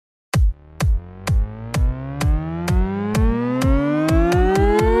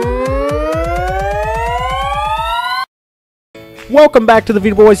Welcome back to the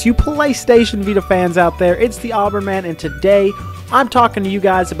VitaBoys, you PlayStation Vita fans out there. It's the Auburn Man, and today I'm talking to you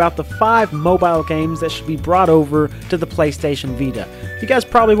guys about the 5 mobile games that should be brought over to the PlayStation Vita. You guys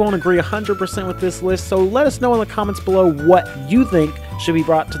probably won't agree 100% with this list, so let us know in the comments below what you think should be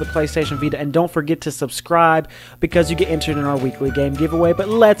brought to the PlayStation Vita, and don't forget to subscribe because you get entered in our weekly game giveaway. But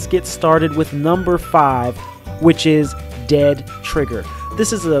let's get started with number 5, which is Dead Trigger.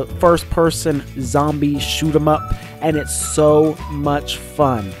 This is a first-person zombie shoot-'em-up, and it's so much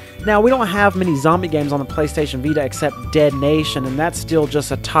fun. Now, we don't have many zombie games on the PlayStation Vita except Dead Nation, and that's still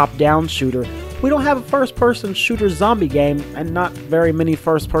just a top-down shooter. We don't have a first-person shooter zombie game, and not very many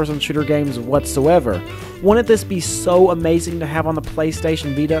first-person shooter games whatsoever. Wouldn't this be so amazing to have on the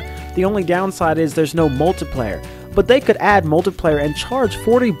PlayStation Vita? The only downside is there's no multiplayer. But they could add multiplayer and charge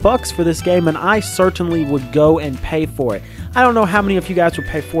 $40 for this game, and I certainly would go and pay for it. I don't know how many of you guys would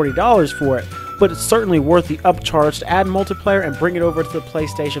pay $40 for it, but it's certainly worth the upcharge to add multiplayer and bring it over to the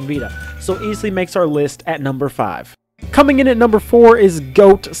PlayStation Vita. So easily makes our list at number 5. Coming in at number 4 is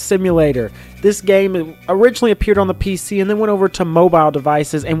Goat Simulator. This game originally appeared on the PC and then went over to mobile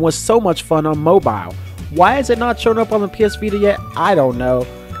devices and was so much fun on mobile. Why is it not showing up on the PS Vita yet? I don't know.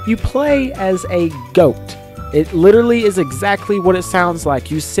 You play as a goat. It literally is exactly what it sounds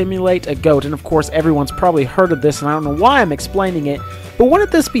like. You simulate a goat, and of course everyone's probably heard of this, and I don't know why I'm explaining it, but wouldn't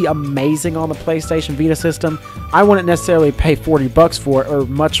this be amazing on the PlayStation Vita system? I wouldn't necessarily pay $40 for it, or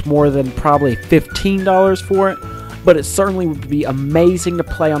much more than probably $15 for it, but it certainly would be amazing to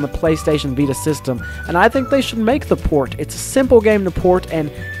play on the PlayStation Vita system, and I think they should make the port. It's a simple game to port,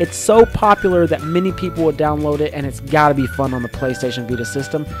 and it's so popular that many people would download it, and it's gotta be fun on the PlayStation Vita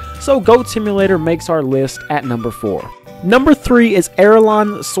system. So Goat Simulator makes our list at number 4. Number 3 is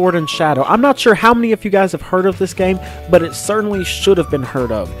Erelon Sword and Shadow. I'm not sure how many of you guys have heard of this game, but it certainly should have been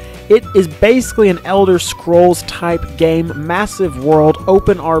heard of. It is basically an Elder Scrolls type game, massive world,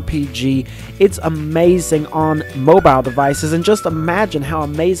 open RPG. It's amazing on mobile devices, and just imagine how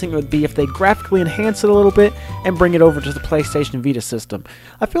amazing it would be if they graphically enhance it a little bit and bring it over to the PlayStation Vita system.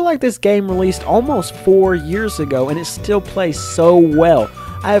 I feel like this game released almost 4 years ago and it still plays so well.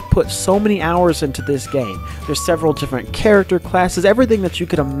 I have put so many hours into this game. There's several different character classes. Everything that you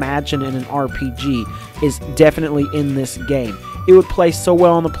could imagine in an RPG is definitely in this game. It would play so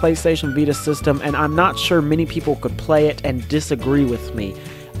well on the PlayStation Vita system, and I'm not sure many people could play it and disagree with me.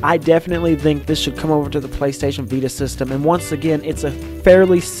 I definitely think this should come over to the PlayStation Vita system, and once again, it's a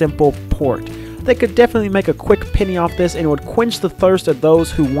fairly simple port. They could definitely make a quick penny off this, and it would quench the thirst of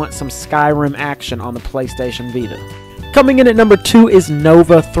those who want some Skyrim action on the PlayStation Vita. Coming in at number 2 is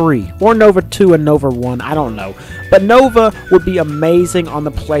Nova 3, or Nova 2 and Nova 1, I don't know. But Nova would be amazing on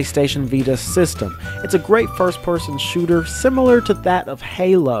the PlayStation Vita system. It's a great first-person shooter similar to that of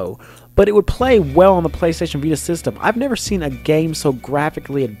Halo, but it would play well on the PlayStation Vita system. I've never seen a game so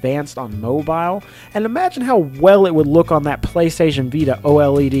graphically advanced on mobile, and imagine how well it would look on that PlayStation Vita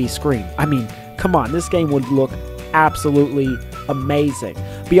OLED screen. I mean, come on, this game would look absolutely amazing.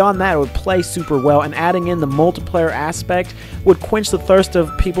 Beyond that, it would play super well, and adding in the multiplayer aspect would quench the thirst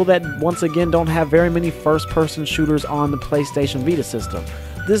of people that once again don't have very many first-person shooters on the PlayStation Vita system.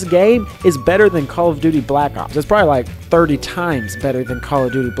 This game is better than Call of Duty Black Ops. It's probably like 30 times better than Call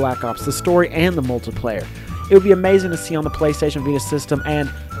of Duty Black Ops, the story and the multiplayer. It would be amazing to see on the PlayStation Vita system,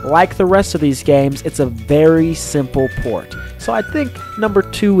 and like the rest of these games, it's a very simple port. So I think number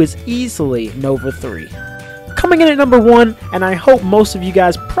 2 is easily Nova 3. Coming in at number 1, and I hope most of you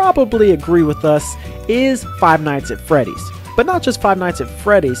guys probably agree with us, is Five Nights at Freddy's. But not just Five Nights at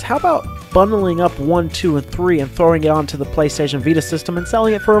Freddy's, how about bundling up 1, 2, and 3 and throwing it onto the PlayStation Vita system and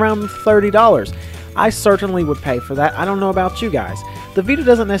selling it for around $30? I certainly would pay for that. I don't know about you guys. The Vita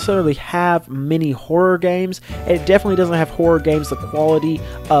doesn't necessarily have many horror games. It definitely doesn't have horror games the quality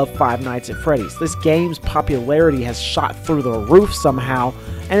of Five Nights at Freddy's. This game's popularity has shot through the roof somehow,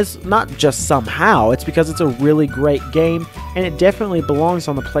 and it's not just somehow, it's because it's a really great game, and it definitely belongs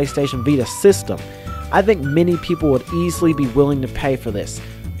on the PlayStation Vita system. I think many people would easily be willing to pay for this.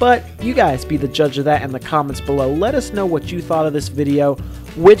 But you guys be the judge of that in the comments below. Let us know what you thought of this video.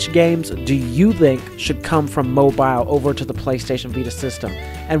 Which games do you think should come from mobile over to the PlayStation Vita system?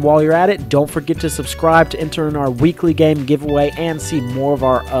 And while you're at it, don't forget to subscribe to enter in our weekly game giveaway and see more of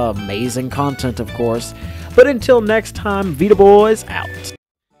our amazing content, of course. But until next time, VitaBoys out.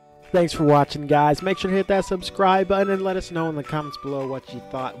 Thanks for watching, guys. Make sure to hit that subscribe button and let us know in the comments below what you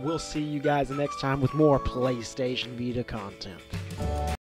thought. We'll see you guys next time with more PlayStation Vita content.